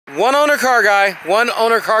One owner car guy,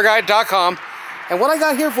 oneownercarguy.com. And what I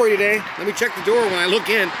got here for you today, let me check the door when I look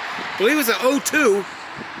in. I believe it's an 02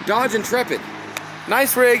 Dodge Intrepid.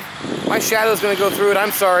 Nice rig. My shadow's gonna go through it,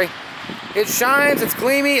 I'm sorry. It shines, it's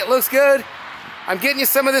gleamy, it looks good. I'm getting you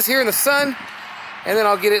some of this here in the sun, and then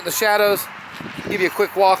I'll get it in the shadows, give you a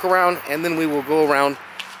quick walk around, and then we will go around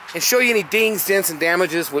and show you any dings, dents, and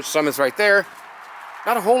damages, which some is right there.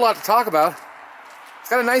 Not a whole lot to talk about. It's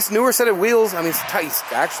got a nice newer set of wheels. I mean, it's tight,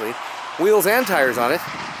 actually. Wheels and tires on it.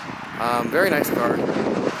 Very nice car.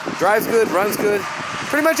 Drives good, runs good.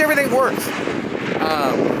 Pretty much everything works.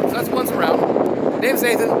 So that's once around. Name's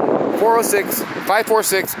Nathan.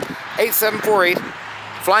 406-546-8748.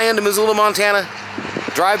 Fly into Missoula, Montana.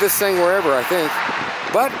 Drive this thing wherever, I think.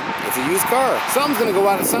 But it's a used car. Something's going to go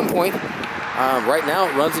out at some point. Right now,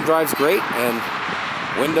 it runs and drives great. And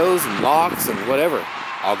windows and locks and whatever.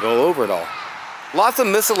 I'll go over it all. Lots of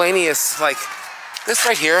miscellaneous, like this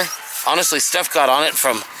right here. Honestly, stuff got on it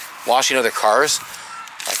from washing other cars.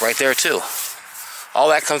 Like right there too. All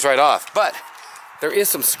that comes right off. But there is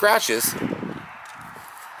some scratches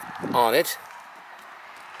on it.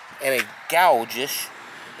 And a gouge-ish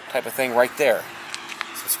type of thing right there.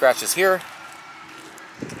 Some scratches here.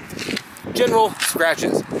 General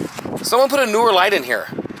scratches. Someone put a newer light in here.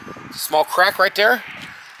 Small crack right there.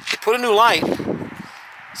 They put a new light.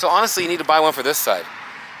 So honestly, you need to buy one for this side.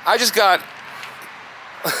 I just got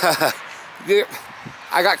I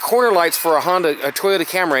got corner lights for a Toyota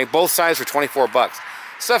Camry, both sides for 24 bucks.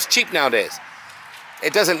 Stuff's cheap nowadays.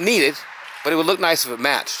 It doesn't need it, but it would look nice if it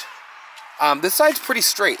matched. This side's pretty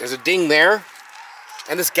straight. There's a ding there,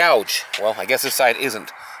 and this gouge. Well, I guess this side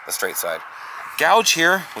isn't the straight side. Gouge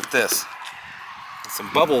here with this. And some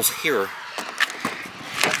bubbles here.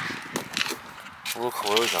 A little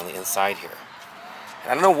corrosion on the inside here.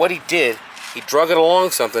 And I don't know what he did. He drug it along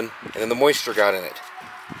something, and then the moisture got in it.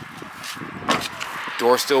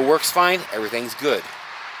 Door still works fine. Everything's good.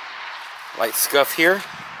 Light scuff here.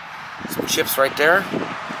 Some chips right there.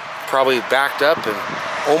 Probably backed up and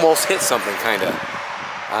almost hit something, kind of.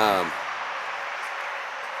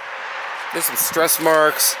 There's some stress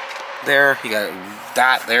marks there. You got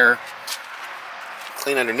that there.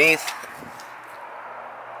 Clean underneath.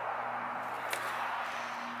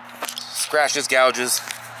 Scratches, gouges.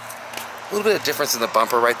 A little bit of difference in the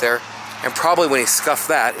bumper right there. And probably when he scuffed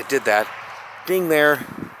that, it did that. Ding there.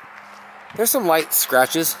 There's some light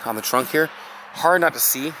scratches on the trunk here. Hard not to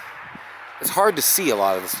see. It's hard to see a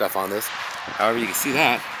lot of the stuff on this. However, you can see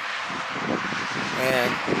that.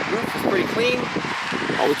 And the roof is pretty clean.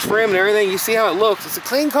 All the trim and everything. You see how it looks. It's a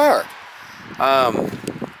clean car.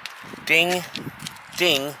 Ding.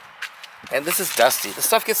 Ding. And this is dusty. The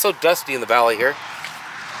stuff gets so dusty in the valley here.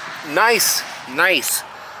 Nice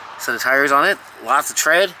set of tires on it. Lots of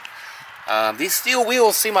tread. These steel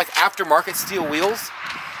wheels seem like aftermarket steel wheels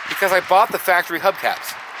because I bought the factory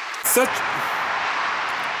hubcaps.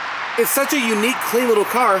 It's such a unique, clean little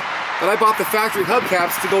car that I bought the factory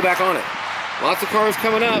hubcaps to go back on it. Lots of cars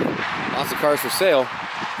coming up. Lots of cars for sale.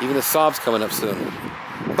 Even the Saab's coming up soon.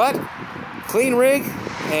 But, clean rig,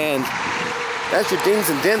 and that's your dings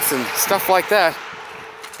and dents and stuff like that.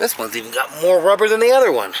 This one's even got more rubber than the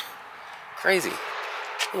other one. Crazy.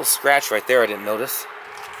 A little scratch right there I didn't notice.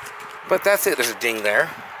 But that's it. There's a ding there.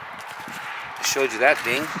 I showed you that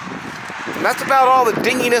ding. And that's about all the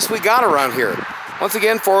dinginess we got around here. Once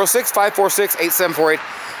again, 406-546-8748.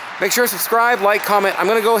 Make sure to subscribe, like, comment. I'm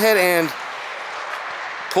going to go ahead and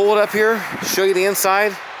pull it up here, show you the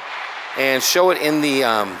inside, and show it in the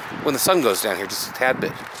when the sun goes down here just a tad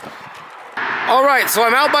bit. Alright, so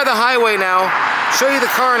I'm out by the highway now. Show you the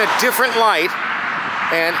car in a different light.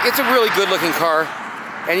 And it's a really good looking car.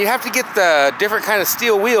 And you have to get the different kind of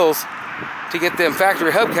steel wheels to get them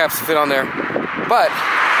factory hubcaps to fit on there. But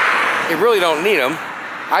you really don't need them.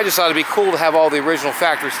 I just thought it'd be cool to have all the original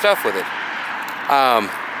factory stuff with it.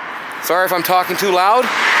 Sorry if I'm talking too loud.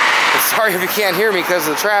 Sorry if you can't hear me because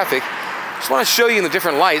of the traffic. Just want to show you in the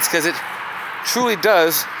different lights because it truly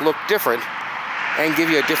does look different and give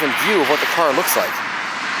you a different view of what the car looks like.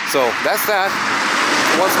 So that's that.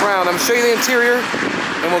 Once around, I'm going to show you the interior,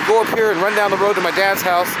 and we'll go up here and run down the road to my dad's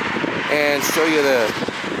house and show you the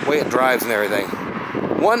way it drives and everything.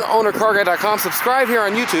 oneownercarguy.com. Subscribe here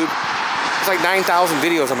on YouTube. There's like 9,000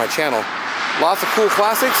 videos on my channel. Lots of cool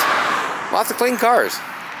classics, lots of clean cars.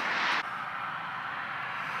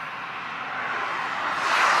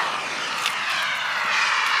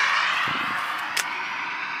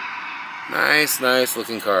 Nice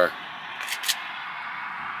looking car.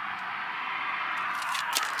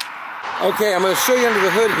 Okay, I'm going to show you under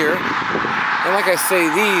the hood here. And like I say,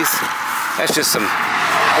 that's just some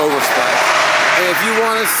oversplash. And if you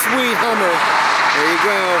want a sweet Hummer, there you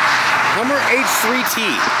go. Hummer H3T.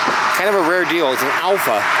 Kind of a rare deal. It's an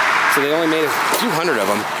Alpha, so they only made a few hundred of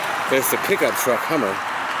them. But it's the pickup truck Hummer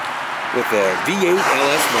with the V8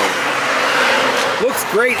 LS motor. Looks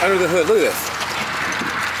great under the hood. Look at this.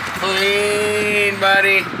 Clean,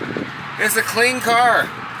 buddy. It's a clean car.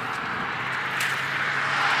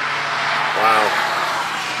 Wow.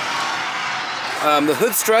 The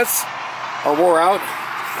hood struts are wore out.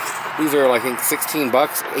 These are, I think, 16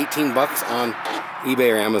 bucks, 18 bucks on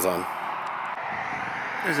eBay or Amazon.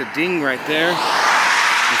 There's a ding right there.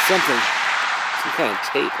 There's something, some kind of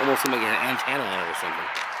tape, almost like an antenna on it or something.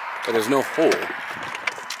 But there's no hole.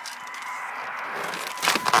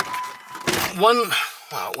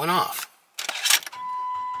 Wow, it went off.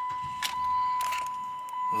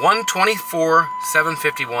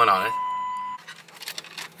 124,751 on it.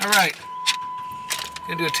 Alright,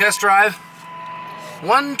 gonna do a test drive.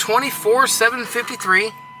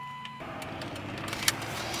 124,753.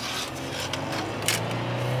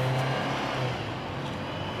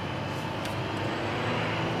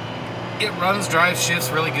 It runs, drives, shifts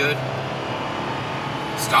really good.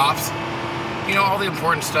 Stops. You know, all the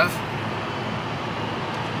important stuff.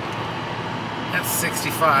 That's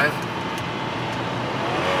 65.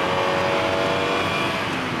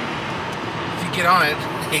 If you get on it,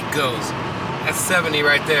 it goes. That's 70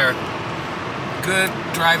 right there. Good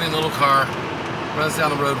driving little car. Runs down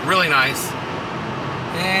the road really nice.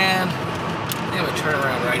 And I'm going to turn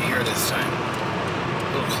around right here this time.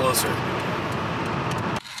 A little closer.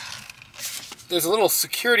 There's a little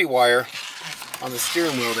security wire on the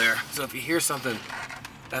steering wheel there. So if you hear something,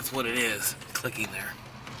 that's what it is clicking there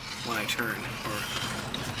when I turn, or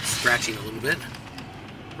scratching a little bit.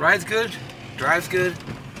 Rides good, drives good,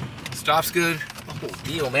 stops good. The whole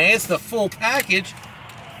deal, man. It's the full package.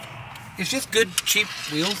 It's just good, cheap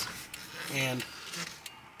wheels, and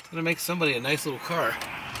it's gonna make somebody a nice little car.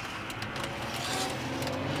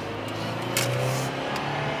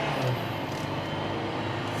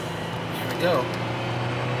 Here we go.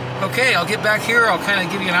 Okay, I'll get back here. I'll kind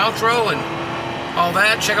of give you an outro and all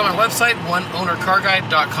that. Check out my website,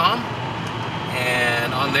 oneownercarguide.com,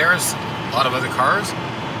 and on there's a lot of other cars.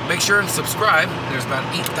 Make sure and subscribe. There's about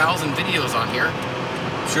 8,000 videos on here.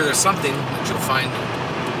 I'm sure there's something that you'll find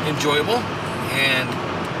enjoyable. And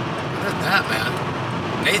look at that, man.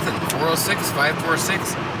 Nathan,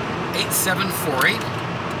 406-546-8748.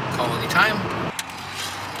 Call anytime.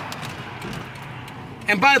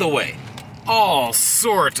 And by the way, all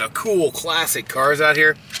sorts of cool classic cars out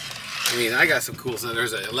here. I mean, I got some cool stuff.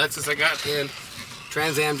 There's a Lexus I got in.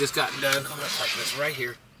 Trans Am just got done. Oh, that's like this right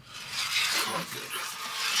here. Oh, good.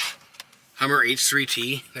 Hummer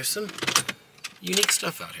H3T. There's some unique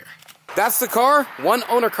stuff out here. That's the car.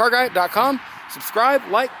 OneOwnerCarGuide.com. Subscribe,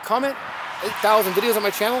 like, comment. 8,000 videos on my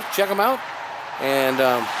channel. Check them out. And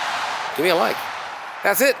give me a like.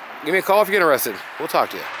 That's it. Give me a call if you're interested. We'll talk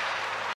to you.